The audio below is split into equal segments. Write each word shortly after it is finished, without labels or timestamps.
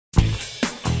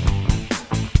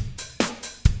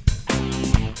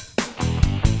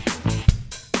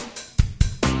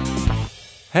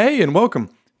Hey and welcome.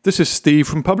 This is Steve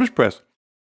from WordPress.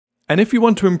 And if you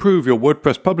want to improve your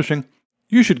WordPress publishing,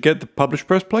 you should get the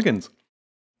WordPress plugins.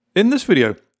 In this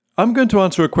video, I'm going to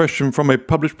answer a question from a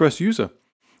WordPress user.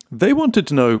 They wanted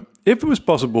to know if it was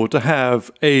possible to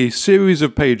have a series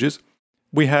of pages.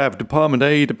 We have Department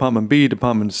A, Department B,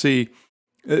 Department C.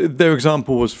 Their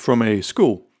example was from a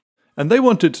school. And they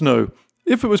wanted to know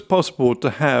if it was possible to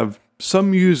have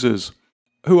some users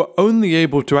who are only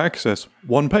able to access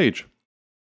one page.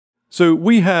 So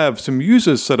we have some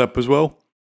users set up as well.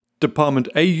 Department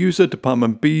A user,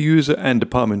 Department B user, and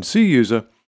Department C user.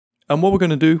 And what we're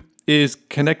going to do is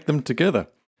connect them together.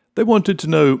 They wanted to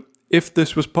know if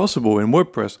this was possible in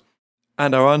WordPress.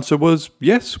 And our answer was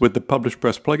yes with the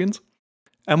WordPress plugins.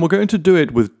 And we're going to do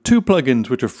it with two plugins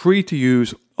which are free to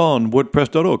use on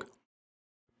WordPress.org.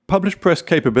 WordPress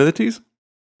Capabilities,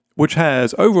 which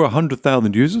has over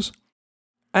 100,000 users,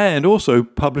 and also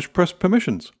WordPress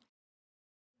Permissions.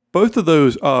 Both of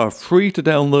those are free to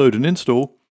download and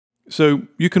install, so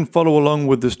you can follow along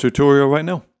with this tutorial right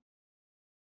now.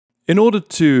 In order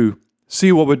to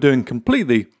see what we're doing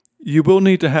completely, you will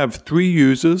need to have 3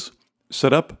 users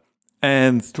set up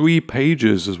and 3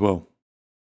 pages as well.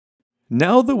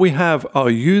 Now that we have our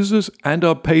users and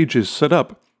our pages set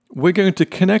up, we're going to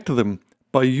connect them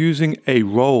by using a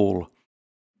role.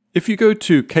 If you go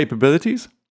to Capabilities,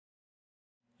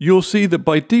 you'll see that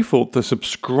by default the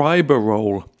subscriber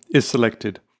role is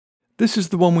selected. This is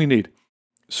the one we need.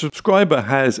 Subscriber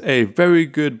has a very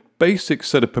good basic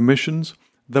set of permissions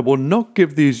that will not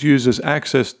give these users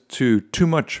access to too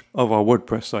much of our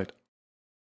WordPress site.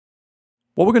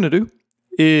 What we're going to do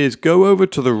is go over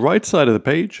to the right side of the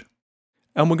page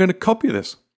and we're going to copy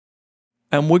this.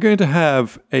 And we're going to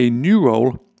have a new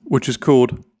role which is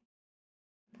called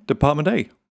Department A.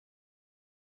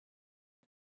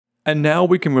 And now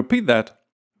we can repeat that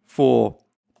for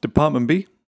Department B,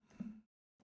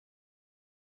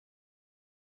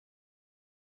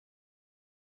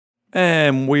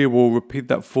 and we will repeat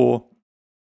that for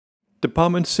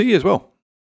Department C as well.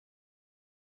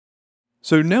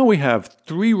 So now we have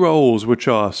 3 roles which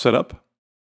are set up.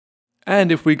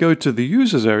 And if we go to the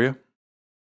users area,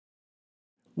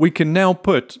 we can now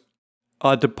put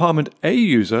our Department A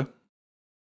user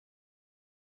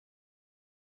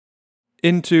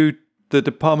into the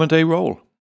Department A role.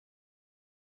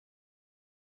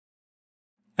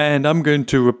 And I'm going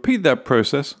to repeat that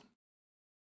process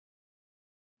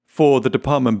for the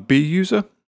Department B user.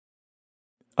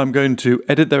 I'm going to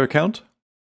edit their account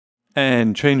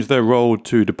and change their role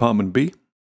to Department B.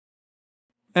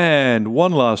 And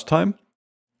one last time,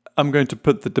 I'm going to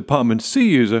put the Department C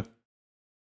user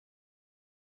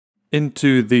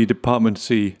into the Department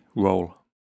C role.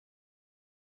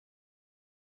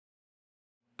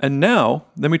 And now,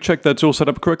 let me check that's all set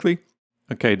up correctly.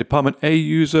 Okay, Department A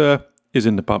user is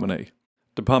in Department A.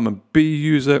 Department B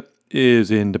user is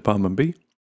in Department B.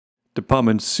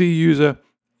 Department C user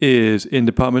is in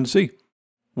Department C.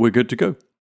 We're good to go.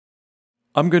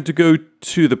 I'm going to go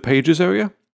to the Pages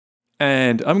area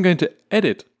and I'm going to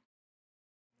edit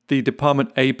the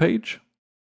Department A page.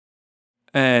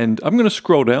 And I'm going to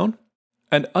scroll down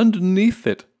and underneath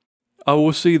it, I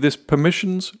will see this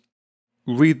Permissions,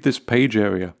 Read this page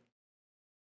area.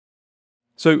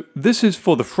 So this is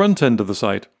for the front end of the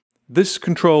site. This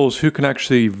controls who can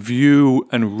actually view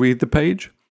and read the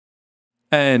page.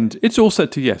 And it's all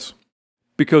set to yes,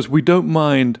 because we don't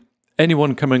mind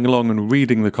anyone coming along and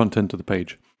reading the content of the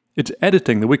page. It's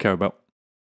editing that we care about.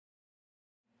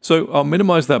 So I'll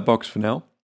minimize that box for now.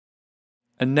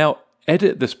 And now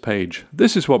edit this page.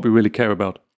 This is what we really care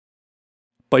about.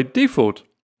 By default,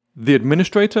 the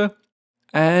administrator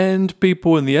and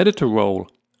people in the editor role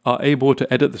are able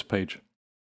to edit this page.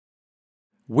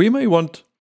 We may want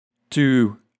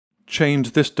to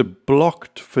change this to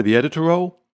blocked for the editor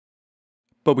role,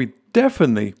 but we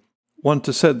definitely want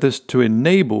to set this to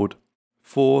enabled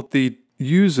for the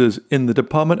users in the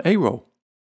Department A role.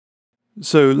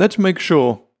 So let's make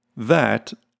sure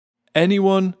that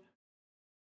anyone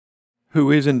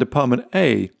who is in Department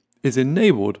A is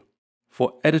enabled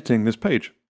for editing this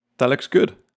page. That looks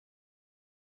good.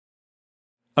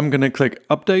 I'm going to click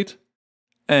Update,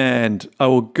 and I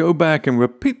will go back and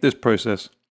repeat this process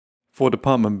for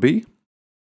Department B.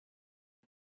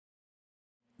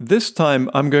 This time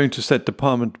I'm going to set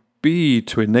Department B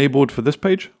to enabled for this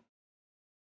page.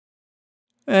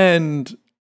 And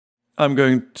I'm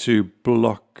going to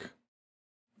block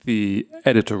the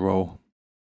editor role.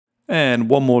 And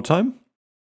one more time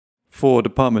for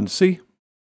Department C.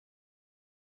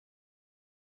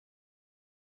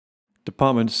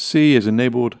 Department C is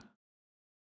enabled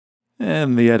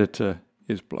and the editor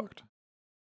is blocked.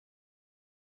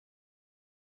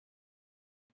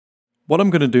 what I'm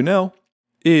going to do now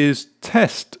is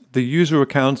test the user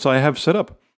accounts I have set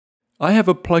up. I have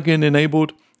a plugin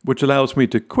enabled which allows me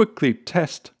to quickly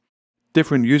test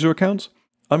different user accounts.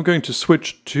 I'm going to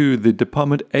switch to the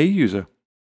Department A user.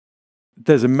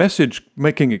 There's a message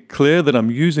making it clear that I'm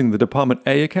using the Department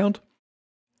A account.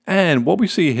 And what we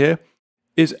see here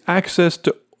is access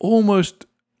to almost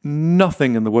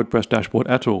nothing in the WordPress dashboard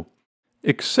at all,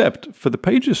 except for the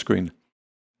Pages screen.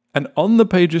 And on the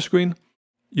Pages screen,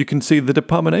 you can see the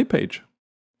Department A page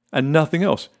and nothing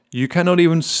else. You cannot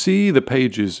even see the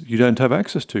pages you don't have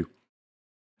access to.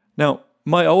 Now,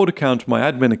 my old account, my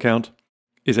admin account,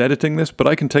 is editing this, but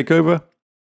I can take over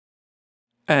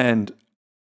and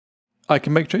I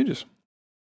can make changes.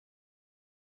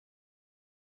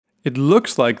 It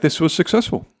looks like this was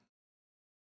successful.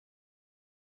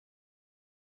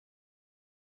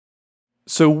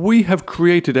 So we have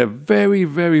created a very,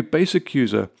 very basic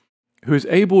user who is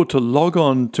able to log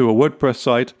on to a WordPress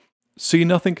site, see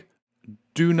nothing,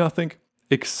 do nothing,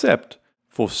 except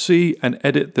for see and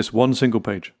edit this one single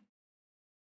page.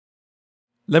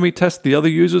 Let me test the other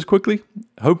users quickly.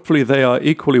 Hopefully they are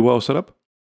equally well set up.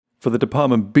 For the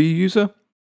Department B user,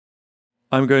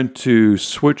 I'm going to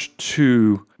switch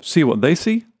to see what they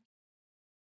see.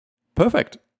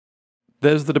 Perfect.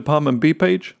 There's the Department B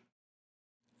page.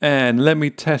 And let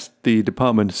me test the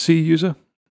Department C user.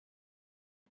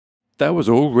 That was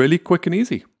all really quick and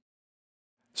easy.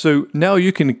 So now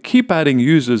you can keep adding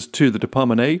users to the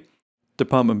Department A,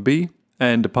 Department B,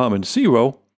 and Department C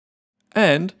role,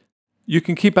 and you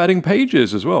can keep adding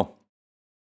pages as well.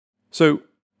 So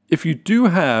if you do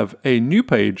have a new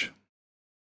page,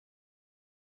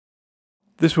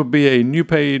 this would be a new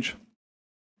page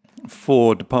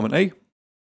for Department A.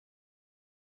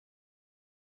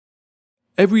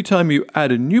 Every time you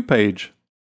add a new page,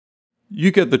 you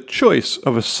get the choice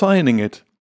of assigning it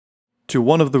to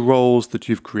one of the roles that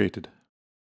you've created.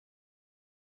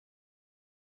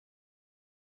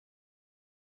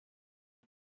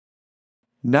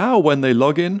 Now when they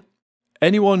log in,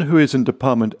 anyone who is in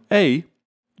Department A,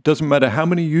 doesn't matter how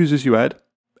many users you add,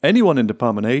 anyone in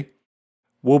Department A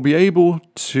will be able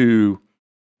to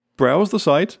browse the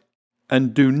site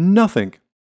and do nothing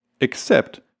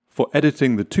except for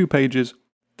editing the 2 pages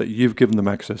that you've given them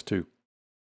access to.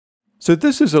 So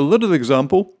this is a little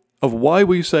example of why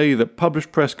we say that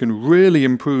PublishPress can really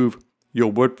improve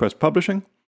your WordPress publishing.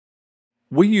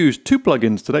 We use 2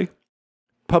 plugins today,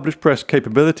 PublishPress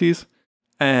Capabilities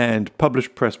and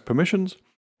PublishPress Permissions.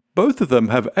 Both of them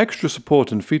have extra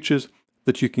support and features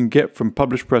that you can get from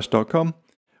PublishPress.com.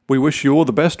 We wish you all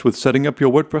the best with setting up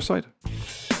your WordPress site.